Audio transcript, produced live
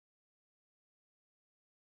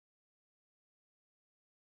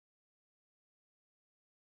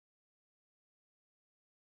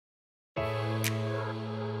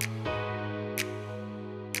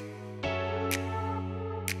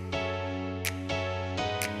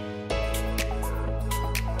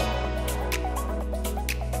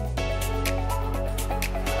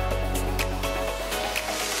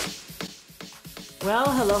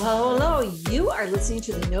Well, hello, hello, hello. You are listening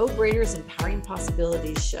to the No Brainers Empowering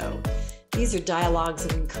Possibilities show. These are dialogues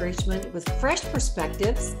of encouragement with fresh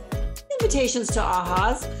perspectives, invitations to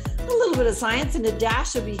ahas, a little bit of science and a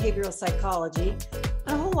dash of behavioral psychology,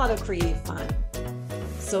 and a whole lot of creative fun.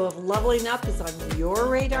 So if leveling up is on your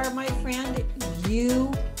radar, my friend,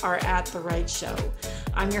 you are at the right show.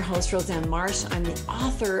 I'm your host, Roseanne Marsh. I'm the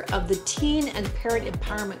author of the teen and parent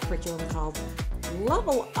empowerment curriculum called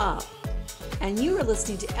Level Up. And you are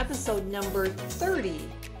listening to episode number 30.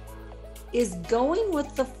 Is going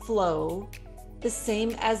with the flow the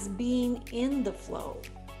same as being in the flow?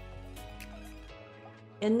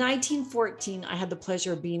 In 1914, I had the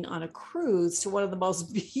pleasure of being on a cruise to one of the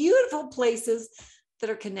most beautiful places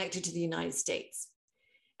that are connected to the United States.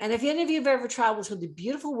 And if any of you have ever traveled to the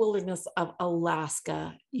beautiful wilderness of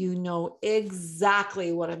Alaska, you know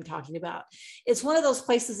exactly what I'm talking about. It's one of those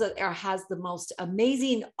places that has the most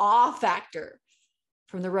amazing awe factor.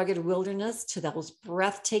 From the rugged wilderness to those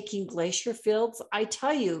breathtaking glacier fields, I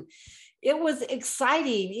tell you, it was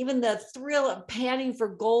exciting. Even the thrill of panning for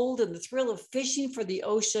gold and the thrill of fishing for the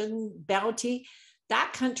ocean bounty,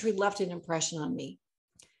 that country left an impression on me.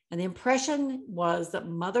 And the impression was that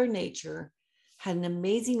Mother Nature had an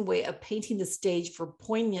amazing way of painting the stage for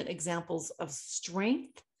poignant examples of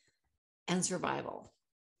strength and survival.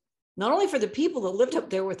 Not only for the people that lived up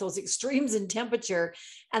there with those extremes in temperature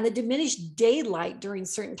and the diminished daylight during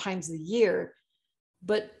certain times of the year,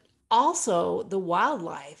 but also the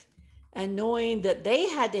wildlife, and knowing that they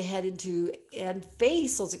had to head into and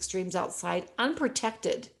face those extremes outside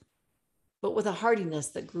unprotected, but with a hardiness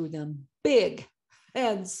that grew them big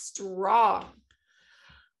and strong.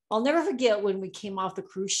 I'll never forget when we came off the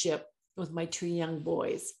cruise ship with my two young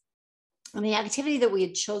boys. And the activity that we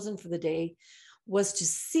had chosen for the day was to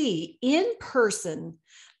see in person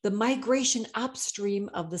the migration upstream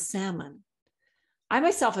of the salmon. I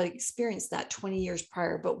myself had experienced that 20 years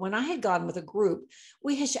prior, but when I had gone with a group,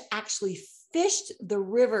 we had actually fished the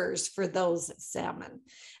rivers for those salmon.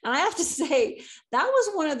 And I have to say, that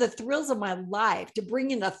was one of the thrills of my life, to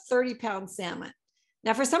bring in a 30-pound salmon.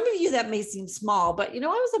 Now, for some of you, that may seem small, but I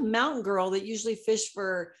was a mountain girl that usually fished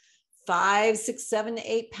for 5, 6, 7,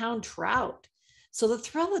 8-pound trout. So the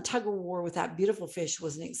thrill of tug of war with that beautiful fish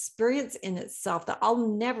was an experience in itself that I'll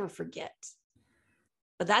never forget.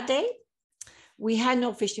 But that day, we had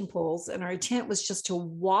no fishing poles, and our intent was just to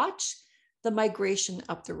watch the migration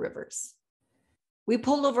up the rivers. We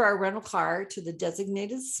pulled over our rental car to the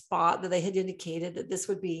designated spot that they had indicated that this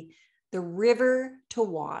would be the river to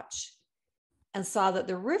watch, and saw that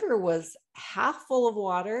the river was half full of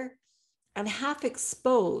water and half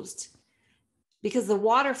exposed because the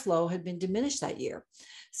water flow had been diminished that year.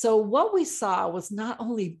 So what we saw was not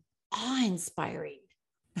only awe-inspiring,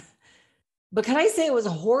 but can I say it was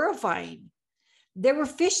horrifying? There were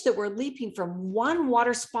fish that were leaping from one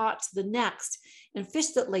water spot to the next, and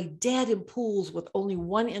fish that lay dead in pools with only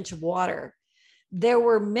 1 inch of water. There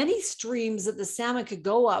were many streams that the salmon could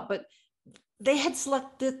go up, but they had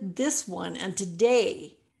selected this one, and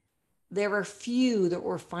today there were few that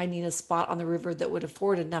were finding a spot on the river that would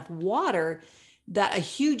afford enough water that a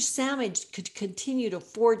huge salmon could continue to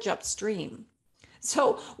forge upstream.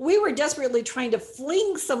 So we were desperately trying to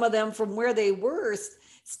fling some of them from where they were,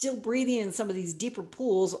 still breathing in some of these deeper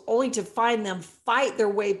pools, only to find them fight their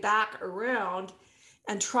way back around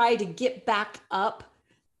and try to get back up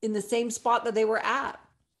in the same spot that they were at.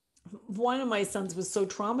 One of my sons was so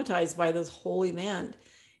traumatized by this whole event,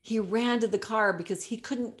 he ran to the car because he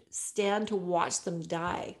couldn't stand to watch them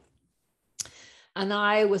die. And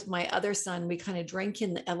I, with my other son, we kind of drank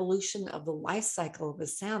in the evolution of the life cycle of a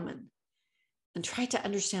salmon and tried to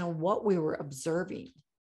understand what we were observing.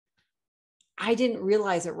 I didn't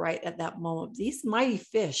realize it right at that moment. These mighty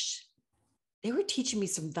fish, they were teaching me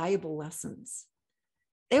some valuable lessons.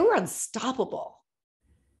 They were unstoppable.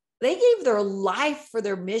 They gave their life for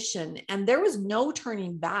their mission, and there was no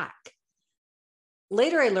turning back.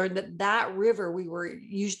 Later, I learned that that river we were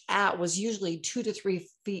at was usually 2 to 3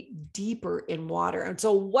 feet deeper in water. And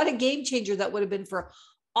so what a game changer that would have been for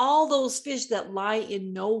all those fish that lie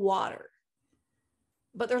in no water.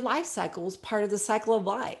 But their life cycle was part of the cycle of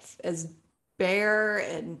life, as bear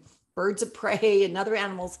and birds of prey and other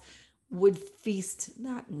animals would feast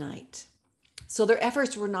that night. So their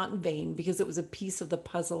efforts were not in vain, because it was a piece of the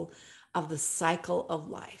puzzle of the cycle of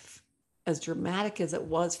life, as dramatic as it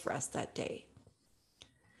was for us that day.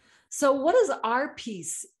 So what is our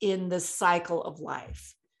piece in the cycle of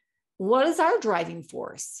life? What is our driving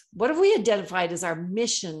force? What have we identified as our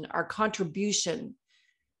mission, our contribution,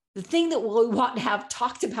 the thing that we want to have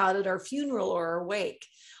talked about at our funeral or our wake?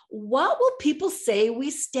 What will people say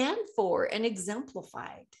we stand for and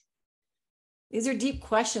exemplified? These are deep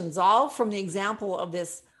questions, all from the example of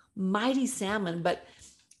this mighty salmon. But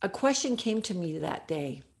a question came to me that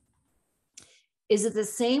day. Is it the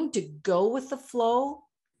same to go with the flow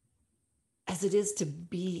as it is to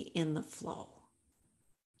be in the flow?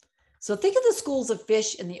 So think of the schools of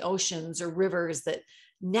fish in the oceans or rivers that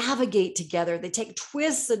navigate together. They take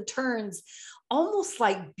twists and turns, almost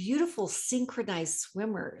like beautiful synchronized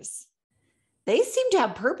swimmers. They seem to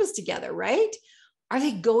have purpose together, right? Are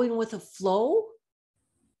they going with a flow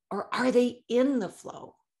or are they in the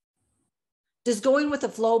flow? Does going with the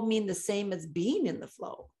flow mean the same as being in the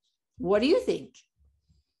flow? What do you think?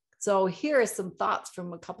 So here are some thoughts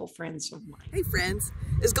from a couple friends of mine. Hey friends,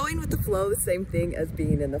 is going with the flow the same thing as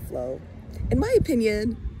being in the flow? In my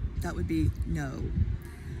opinion, that would be no.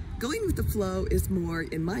 Going with the flow is more,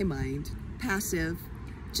 in my mind, passive,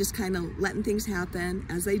 just kind of letting things happen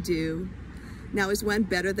as they do. Now, is one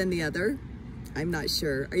better than the other? I'm not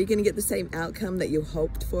sure. Are you going to get the same outcome that you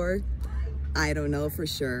hoped for? I don't know for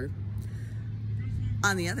sure.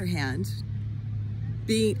 On the other hand,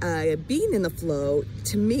 being in the flow,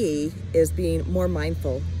 to me, is being more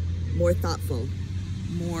mindful, more thoughtful,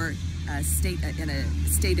 more in a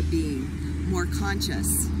state of being, more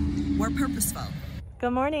conscious, more purposeful.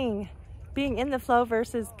 Good morning. Being in the flow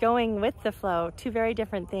versus going with the flow, two very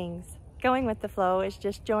different things. Going with the flow is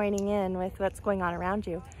just joining in with what's going on around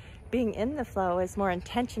you. Being in the flow is more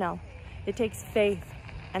intentional. It takes faith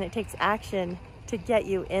and it takes action to get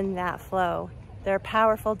you in that flow. They're a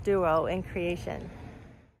powerful duo in creation.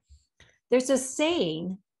 There's a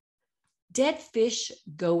saying, dead fish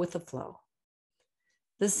go with the flow.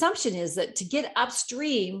 The assumption is that to get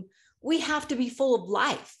upstream, we have to be full of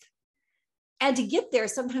life. And to get there,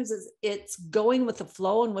 sometimes it's going with the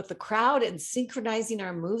flow and with the crowd and synchronizing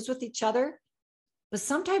our moves with each other. But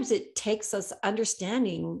sometimes it takes us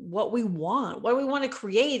understanding what we want to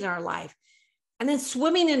create in our life, and then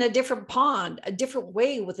swimming in a different pond, a different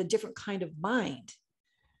way with a different kind of mind.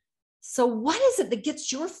 So what is it that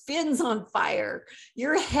gets your fins on fire,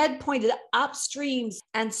 your head pointed upstream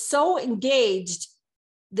and so engaged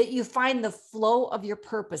that you find the flow of your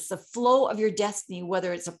purpose, the flow of your destiny,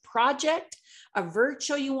 whether it's a project, a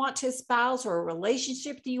virtue you want to espouse, or a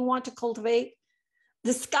relationship that you want to cultivate?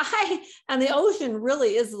 The sky and the ocean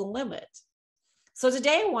really is the limit. So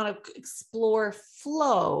today I want to explore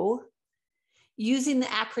flow using the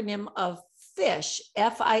acronym of F.I.S.H,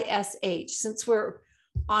 F-I-S-H, since we're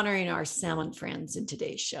honoring our salmon friends in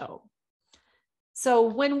today's show. So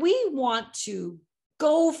when we want to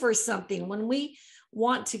go for something, when we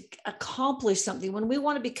want to accomplish something, when we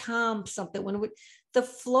want to become something, the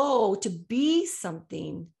flow to be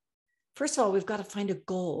something, first of all, we've got to find a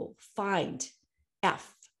goal. Find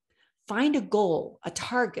a goal, a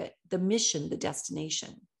target, the mission, the destination.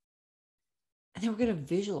 And then we're going to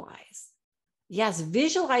visualize. Yes,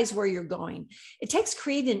 visualize where you're going. It takes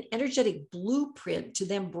creating an energetic blueprint to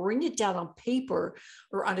then bring it down on paper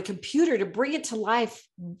or on a computer to bring it to life,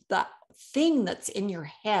 the thing that's in your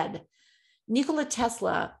head. Nikola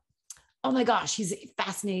Tesla, oh my gosh, he's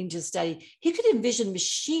fascinating to study. He could envision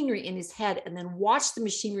machinery in his head and then watch the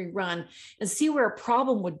machinery run and see where a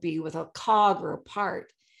problem would be with a cog or a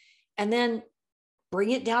part, and then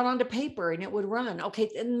bring it down onto paper and it would run. Okay,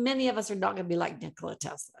 and many of us are not going to be like Nikola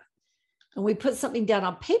Tesla. And we put something down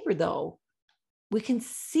on paper, though, we can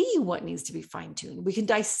see what needs to be fine-tuned. We can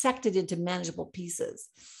dissect it into manageable pieces,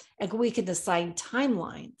 and we can assign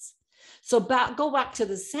timelines. So go back to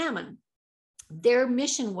the salmon. Their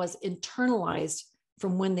mission was internalized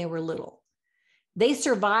from when they were little. They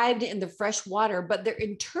survived in the fresh water, but their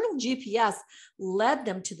internal GPS led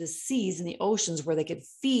them to the seas and the oceans where they could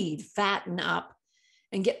feed, fatten up,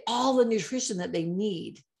 and get all the nutrition that they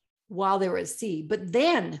need while they were at sea. But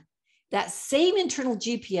then that same internal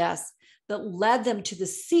GPS that led them to the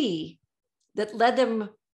sea, that led them,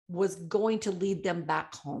 was going to lead them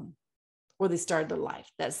back home where they started their life.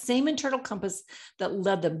 That same internal compass that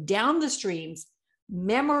led them down the streams,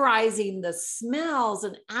 memorizing the smells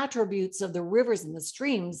and attributes of the rivers and the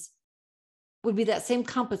streams, would be that same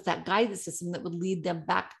compass, that guidance system that would lead them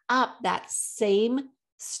back up that same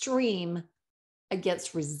stream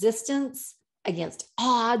against resistance, against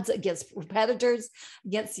odds, against competitors,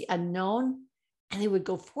 against the unknown. And they would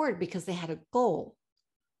go forward because they had a goal,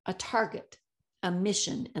 a target, a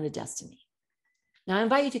mission, and a destiny. Now, I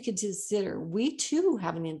invite you to consider, we too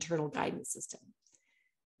have an internal guidance system.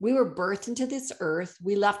 We were birthed into this earth.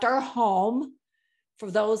 We left our home.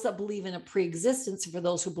 For those that believe in a pre-existence, for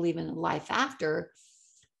those who believe in a life after,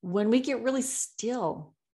 when we get really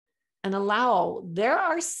still and allow. There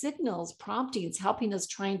are signals, promptings, helping us,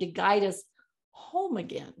 trying to guide us home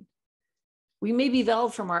again. We may be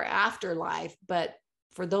veiled from our afterlife, but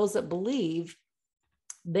for those that believe,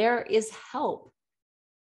 there is help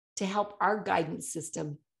to help our guidance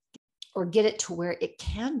system or get it to where it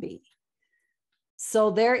can be.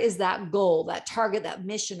 So there is that goal, that target, that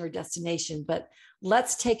mission or destination, but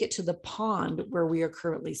let's take it to the pond where we are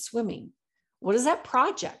currently swimming. What is that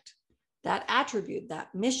project, that attribute,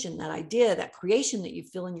 that mission, that idea, that creation that you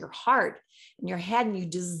feel in your heart, in your head, and you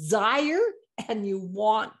desire and you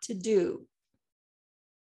want to do?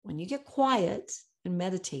 When you get quiet and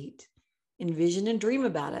meditate, envision and dream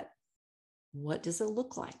about it, what does it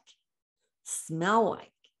look like, smell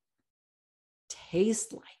like,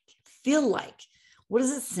 taste like, feel like? What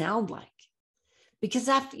does it sound like? Because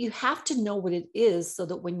you have to know what it is so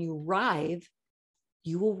that when you arrive,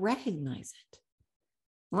 you will recognize it.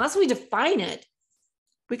 Unless we define it,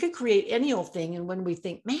 we could create any old thing. And when we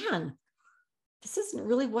think, man, this isn't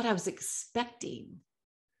really what I was expecting.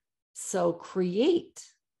 So create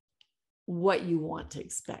what you want to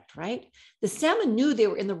expect, right? The salmon knew they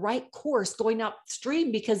were in the right course going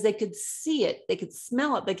upstream because they could see it, they could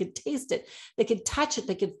smell it, they could taste it, they could touch it,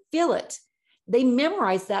 they could feel it. They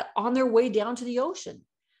memorized that on their way down to the ocean.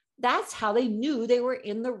 That's how they knew they were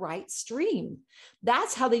in the right stream.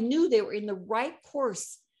 That's how they knew they were in the right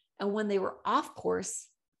course. And when they were off course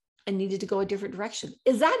and needed to go a different direction.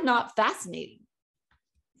 Is that not fascinating?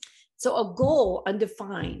 So a goal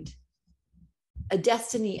undefined, a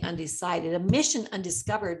destiny undecided, a mission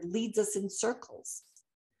undiscovered leads us in circles.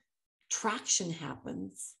 Traction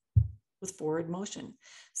happens with forward motion.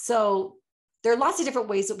 So there are lots of different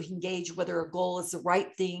ways that we can gauge whether a goal is the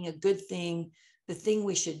right thing, a good thing, the thing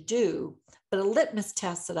we should do. But a litmus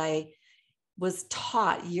test that I was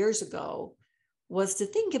taught years ago was to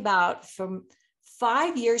think about, from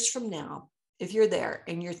 5 years from now, if you're there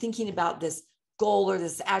and you're thinking about this goal or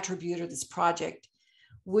this attribute or this project,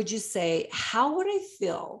 would you say, how would I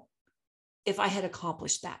feel if I had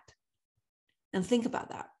accomplished that? And think about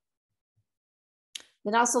that.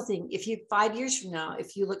 Then also think, if you 5 years from now,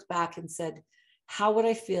 if you look back and said, how would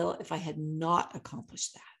I feel if I had not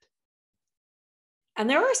accomplished that? And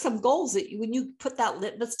there are some goals that when you put that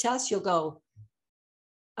litmus test, you'll go,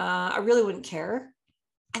 I really wouldn't care.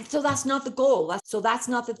 And so that's not the goal. That's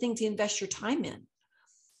not the thing to invest your time in.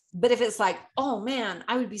 But if it's like, oh man,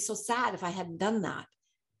 I would be so sad if I hadn't done that,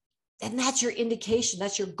 then that's your indication.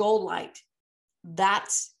 That's your goal light.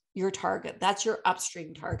 That's your target. That's your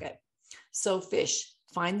upstream target. So fish,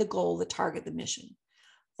 find the goal, the target, the mission.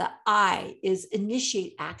 The I is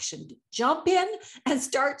initiate action. Jump in and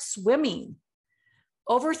start swimming.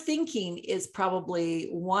 Overthinking is probably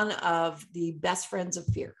one of the best friends of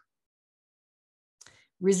fear.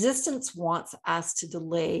 Resistance wants us to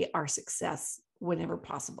delay our success whenever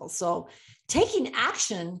possible. So taking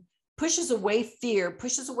action pushes away fear,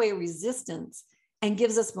 pushes away resistance, and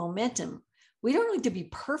gives us momentum. We don't need to be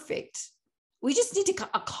perfect. We just need to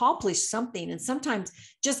accomplish something. And sometimes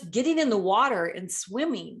just getting in the water and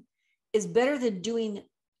swimming is better than doing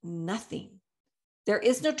nothing. There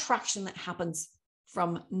is no traction that happens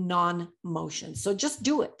from non-motion. So just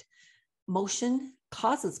do it. Motion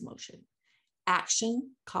causes motion.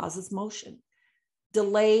 Action causes motion.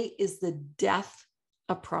 Delay is the death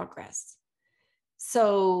of progress.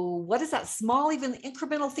 So what is that small, even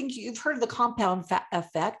incremental thing? You've heard of the compound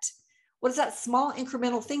effect. What is that small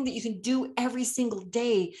incremental thing that you can do every single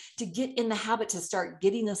day to get in the habit to start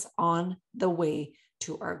getting us on the way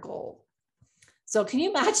to our goal? So can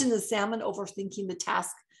you imagine the salmon overthinking the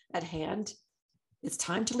task at hand? It's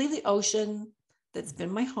time to leave the ocean that's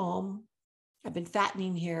been my home. I've been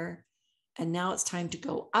fattening here. And now it's time to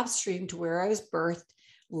go upstream to where I was birthed,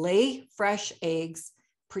 lay fresh eggs,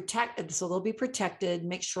 so they'll be protected,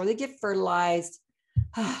 make sure they get fertilized.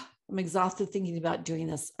 I'm exhausted thinking about doing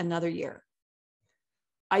this another year.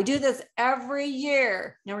 I do this every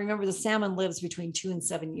year. Now remember, the salmon lives between 2 and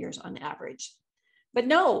 7 years on average. But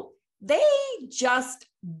no, they just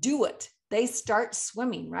do it. They start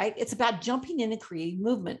swimming, right? It's about jumping in and creating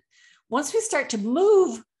movement. Once we start to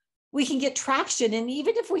move, we can get traction. And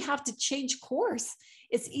even if we have to change course,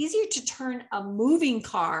 it's easier to turn a moving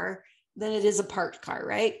car than it is a parked car,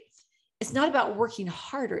 right? It's not about working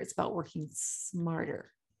harder. It's about working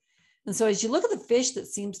smarter. And so as you look at the fish that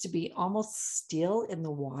seems to be almost still in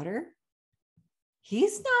the water,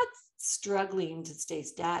 he's not struggling to stay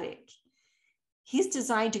static. He's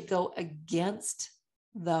designed to go against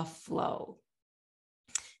the flow.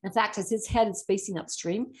 In fact, as his head is facing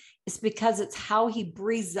upstream, it's because it's how he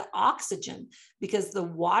breathes the oxygen, because the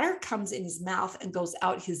water comes in his mouth and goes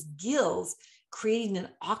out his gills creating an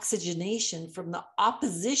oxygenation from the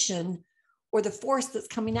opposition or the force that's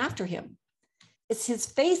coming after him. It's his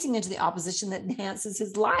facing into the opposition that enhances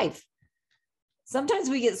his life. Sometimes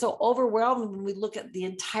we get so overwhelmed when we look at the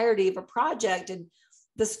entirety of a project and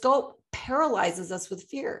the scope paralyzes us with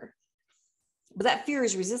fear. But that fear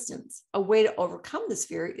is resistance. A way to overcome this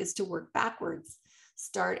fear is to work backwards.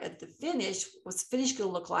 Start at the finish. What's finish going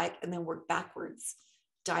to look like? And then work backwards,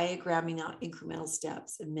 diagramming out incremental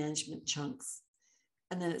steps and management chunks.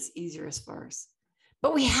 And then it's easier as far as.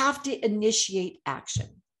 But we have to initiate action.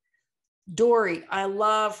 Dory, I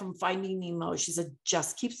love from Finding Nemo. She said,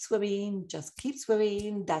 just keep swimming, just keep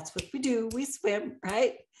swimming. That's what we do. We swim,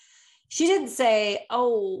 right? She didn't say,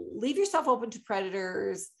 oh, leave yourself open to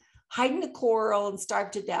predators, hide in the coral and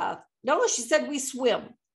starve to death. No, she said we swim.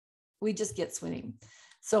 We just get swimming.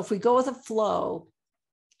 So if we go with a flow,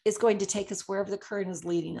 it's going to take us wherever the current is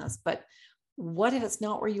leading us. But what if it's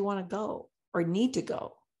not where you want to go or need to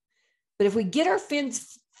go? But if we get our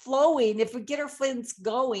fins flowing, if we get our fins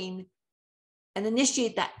going and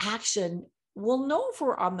initiate that action, we'll know if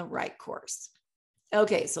we're on the right course.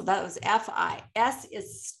 Okay, so that was F.I. S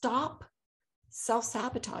is stop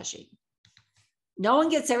self-sabotaging. No one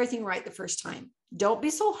gets everything right the first time. Don't be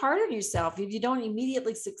so hard on yourself if you don't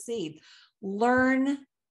immediately succeed. Learn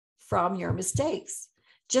from your mistakes.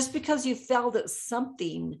 Just because you failed at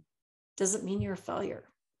something doesn't mean you're a failure.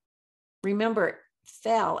 Remember,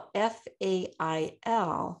 FAIL,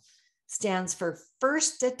 F-A-I-L, stands for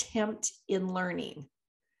first attempt in learning.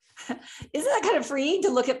 Isn't that kind of freeing to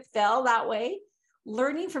look at FAIL that way?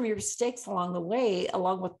 Learning from your mistakes along the way,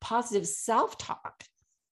 along with positive self-talk.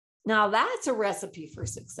 Now that's a recipe for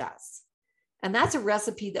success. And that's a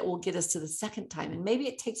recipe that will get us to the second time. And maybe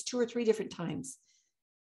it takes 2 or 3 different times.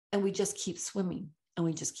 And we just keep swimming and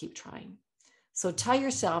we just keep trying. So tell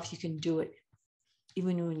yourself you can do it,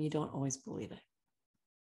 even when you don't always believe it.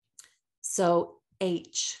 So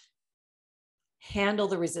H, handle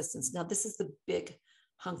the resistance. Now this is the big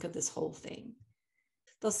hunk of this whole thing.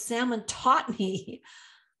 Those salmon taught me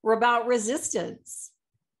were about resistance.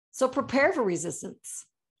 So prepare for resistance.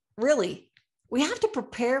 Really, we have to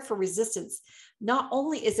prepare for resistance. Not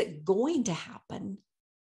only is it going to happen,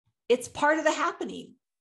 it's part of the happening.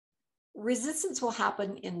 Resistance will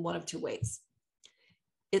happen in one of 2 ways.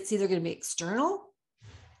 It's either going to be external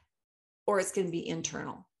or it's going to be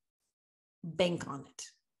internal. Bank on it.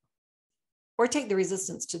 Or take the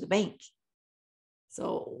resistance to the bank.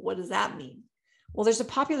 So what does that mean? Well, there's a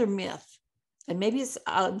popular myth, and maybe it's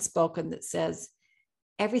unspoken, that says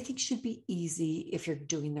everything should be easy if you're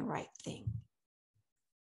doing the right thing.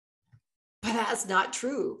 But that's not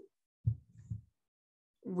true.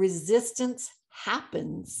 Resistance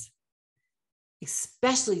happens,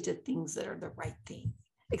 especially to things that are the right thing,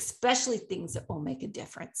 especially things that will make a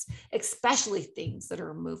difference, especially things that are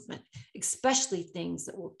a movement, especially things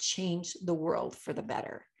that will change the world for the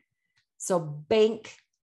better. So bank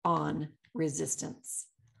on resistance.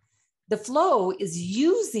 The flow is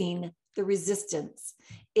using the resistance.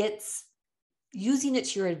 It's using it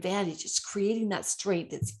to your advantage. It's creating that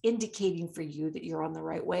strength. It's indicating for you that you're on the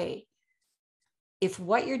right way. If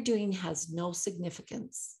what you're doing has no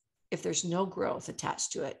significance, if there's no growth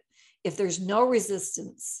attached to it, if there's no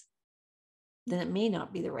resistance, then it may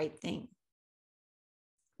not be the right thing.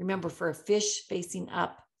 Remember, for a fish facing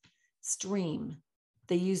upstream,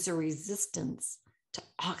 they use the resistance to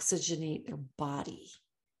oxygenate their body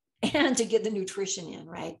and to get the nutrition in,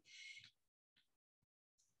 right?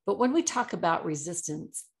 But when we talk about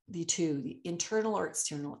resistance, the internal or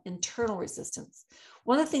external, internal resistance,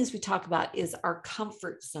 one of the things we talk about is our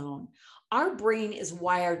comfort zone. Our brain is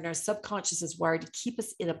wired and our subconscious is wired to keep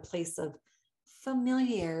us in a place of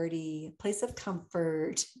familiarity, a place of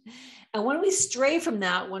comfort. And when we stray from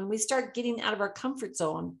that, when we start getting out of our comfort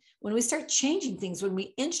zone, when we start changing things, when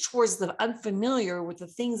we inch towards the unfamiliar with the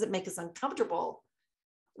things that make us uncomfortable,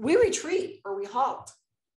 we retreat or we halt.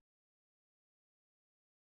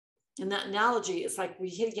 In that analogy, it's like we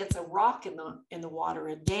hit against a rock in the water,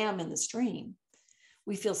 a dam in the stream.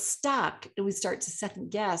 We feel stuck and we start to second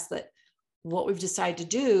guess that what we've decided to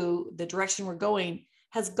do, the direction we're going,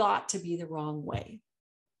 has got to be the wrong way.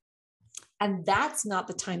 And that's not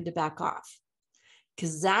the time to back off,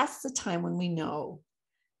 because that's the time when we know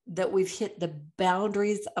that we've hit the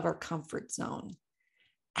boundaries of our comfort zone.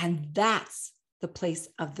 And that's the place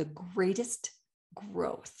of the greatest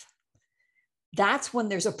growth. That's when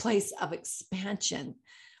there's a place of expansion.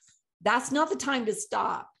 That's not the time to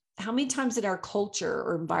stop. How many times in our culture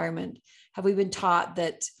or environment have we been taught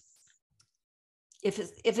that if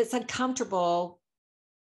it's uncomfortable,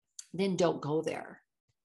 then don't go there?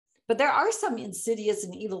 But there are some insidious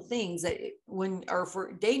and evil things that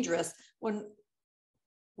are dangerous when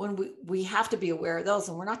we have to be aware of those.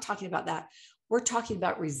 And we're not talking about that. We're talking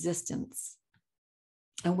about resistance.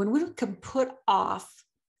 And when we can put off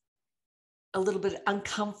a little bit of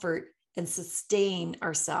uncomfort and sustain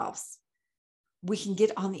ourselves, we can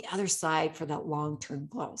get on the other side for that long-term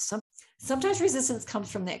goal. Sometimes resistance comes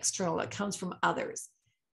from the external, it comes from others.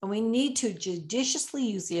 And we need to judiciously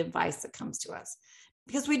use the advice that comes to us,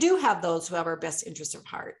 because we do have those who have our best interest of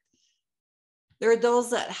heart. There are those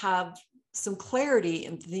that have some clarity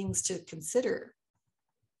and things to consider.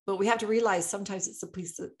 But we have to realize sometimes it's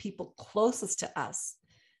the people closest to us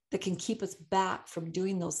that can keep us back from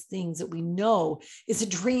doing those things that we know is a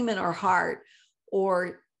dream in our heart,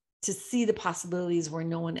 or to see the possibilities where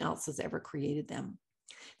no one else has ever created them.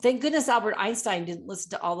 Thank goodness Albert Einstein didn't listen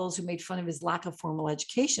to all those who made fun of his lack of formal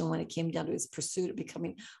education when it came down to his pursuit of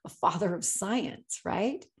becoming a father of science,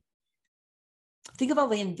 right? Think of all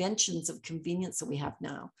the inventions of convenience that we have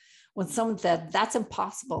now. When someone said, that's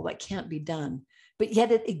impossible, that can't be done, but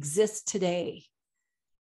yet it exists today.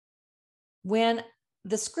 When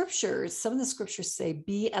some of the scriptures say,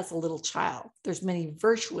 be as a little child, there's many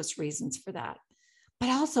virtuous reasons for that. But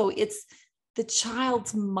also it's the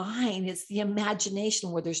child's mind, it's the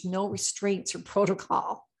imagination where there's no restraints or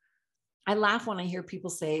protocol. I laugh when I hear people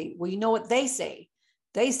say, well, you know what they say?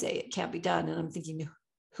 They say it can't be done. And I'm thinking,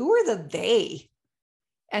 who are the they?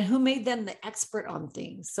 And who made them the expert on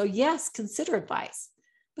things? So yes, consider advice.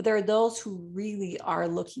 But there are those who really are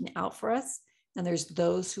looking out for us. And there's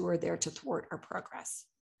those who are there to thwart our progress.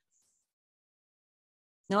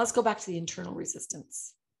 Now let's go back to the internal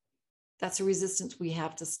resistance. That's a resistance we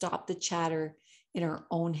have to stop the chatter in our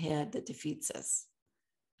own head that defeats us.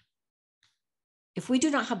 If we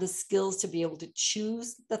do not have the skills to be able to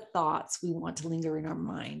choose the thoughts we want to linger in our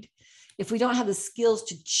mind, if we don't have the skills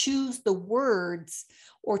to choose the words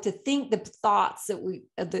or to think the thoughts that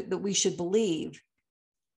we should believe,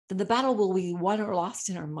 then the battle will be won or lost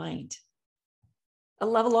in our mind. A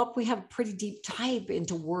level up, we have a pretty deep dive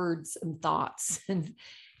into words and thoughts and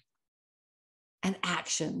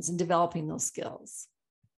actions and developing those skills.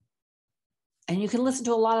 And you can listen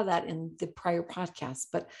to a lot of that in the prior podcasts,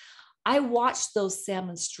 but I watched those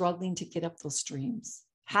salmon struggling to get up those streams,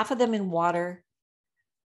 half of them in water,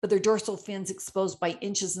 but their dorsal fins exposed by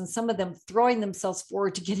inches, and some of them throwing themselves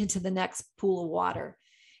forward to get into the next pool of water.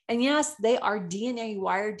 And yes, they are DNA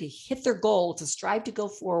wired to hit their goal, to strive to go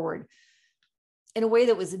forward in a way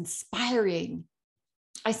that was inspiring.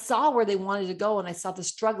 I saw where they wanted to go, and I saw the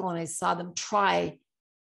struggle, and I saw them try.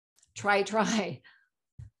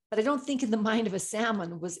 But I don't think in the mind of a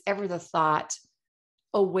salmon was ever the thought,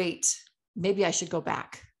 oh, wait, maybe I should go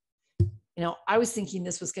back. You know, I was thinking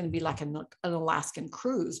this was going to be like an Alaskan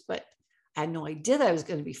cruise, but I had no idea that I was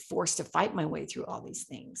going to be forced to fight my way through all these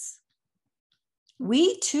things.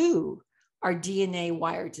 We too are DNA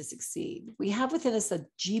wired to succeed. We have within us a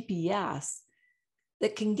GPS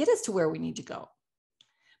that can get us to where we need to go.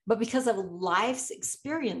 But because of life's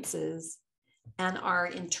experiences and our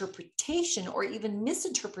interpretation or even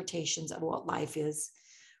misinterpretations of what life is,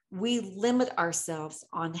 we limit ourselves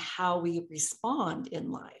on how we respond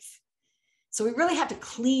in life. So we really have to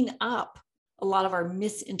clean up a lot of our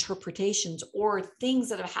misinterpretations or things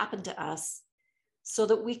that have happened to us so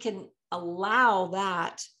that we can allow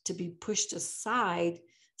that to be pushed aside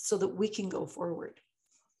so that we can go forward.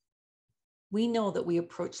 We know that we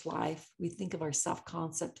approach life, we think of our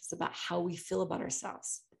self-concept as about how we feel about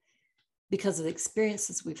ourselves because of the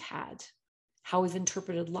experiences we've had, how we've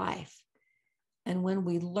interpreted life. And when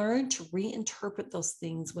we learn to reinterpret those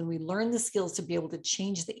things, when we learn the skills to be able to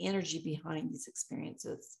change the energy behind these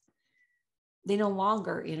experiences, they no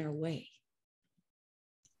longer are in our way.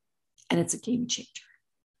 And it's a game changer.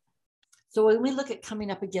 So when we look at coming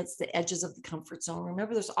up against the edges of the comfort zone,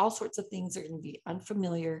 remember there's all sorts of things that are going to be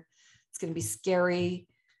unfamiliar. It's going to be scary.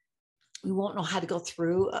 We won't know how to go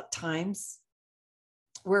through at times.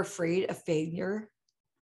 We're afraid of failure.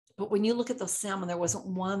 But when you look at those salmon, there wasn't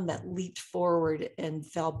one that leaped forward and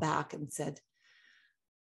fell back and said,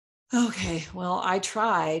 okay, well, I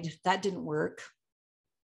tried. That didn't work.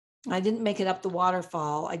 I didn't make it up the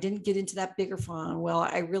waterfall. I didn't get into that bigger fawn. Well,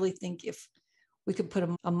 I really think if we could put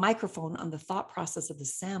a microphone on the thought process of the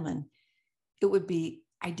salmon, it would be,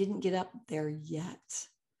 I didn't get up there yet.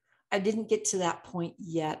 I didn't get to that point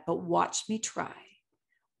yet, but watch me try.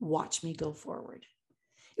 Watch me go forward.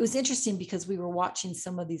 It was interesting because we were watching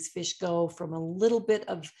some of these fish go from a little bit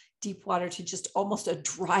of deep water to just almost a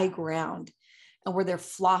dry ground, and where they're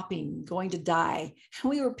flopping, going to die. And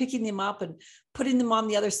we were picking them up and putting them on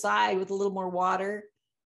the other side with a little more water.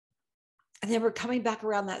 And they were coming back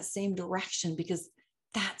around that same direction because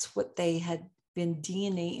that's what they had been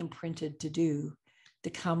DNA imprinted to do, to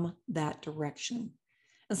come that direction.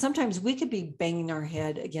 And sometimes we could be banging our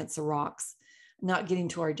head against the rocks, not getting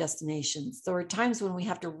to our destinations. There are times when we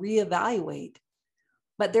have to reevaluate,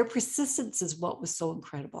 but their persistence is what was so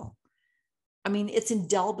incredible. I mean, it's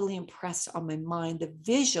indelibly impressed on my mind, the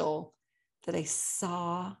visual that I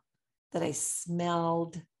saw, that I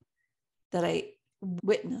smelled, that I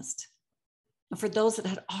witnessed. And for those that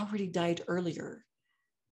had already died earlier,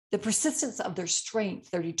 the persistence of their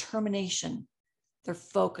strength, their determination, their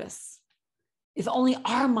focus. If only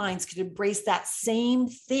our minds could embrace that same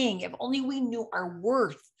thing, if only we knew our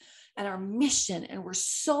worth and our mission and were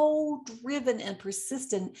so driven and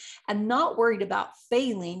persistent and not worried about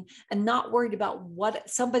failing and not worried about what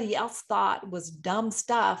somebody else thought was dumb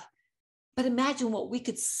stuff. But imagine what we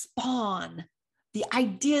could spawn, the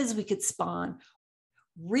ideas we could spawn,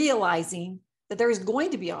 realizing that there is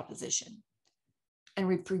going to be opposition. And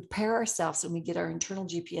we prepare ourselves and we get our internal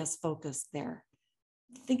GPS focused there.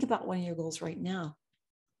 Think about one of your goals right now.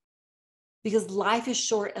 Because life is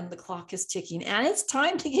short and the clock is ticking, and it's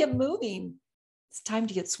time to get moving. It's time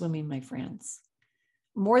to get swimming, my friends.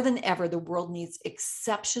 More than ever, the world needs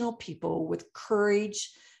exceptional people with courage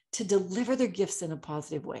to deliver their gifts in a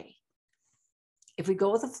positive way. If we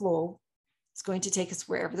go with the flow, it's going to take us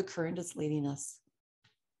wherever the current is leading us.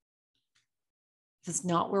 If it's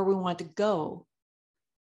not where we want to go,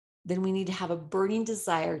 then we need to have a burning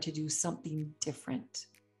desire to do something different,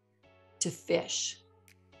 to fish.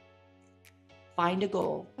 Find a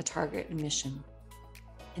goal, a target, a mission.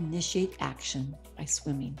 Initiate action by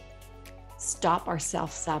swimming. Stop our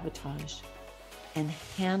self-sabotage and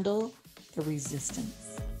handle the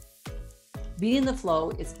resistance. Being in the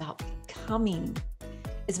flow is about becoming.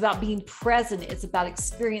 It's about being present. It's about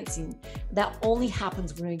experiencing. That only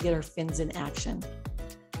happens when we get our fins in action.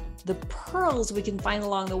 The pearls we can find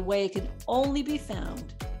along the way can only be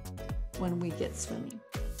found when we get swimming,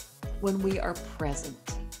 when we are present,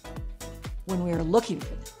 when we are looking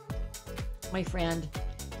for them. My friend,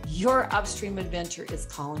 your upstream adventure is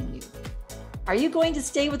calling you. Are you going to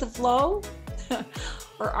stay with the flow?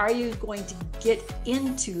 Or are you going to get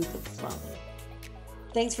into the flow?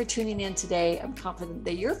 Thanks for tuning in today. I'm confident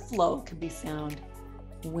that your flow can be found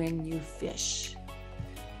when you fish.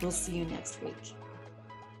 We'll see you next week.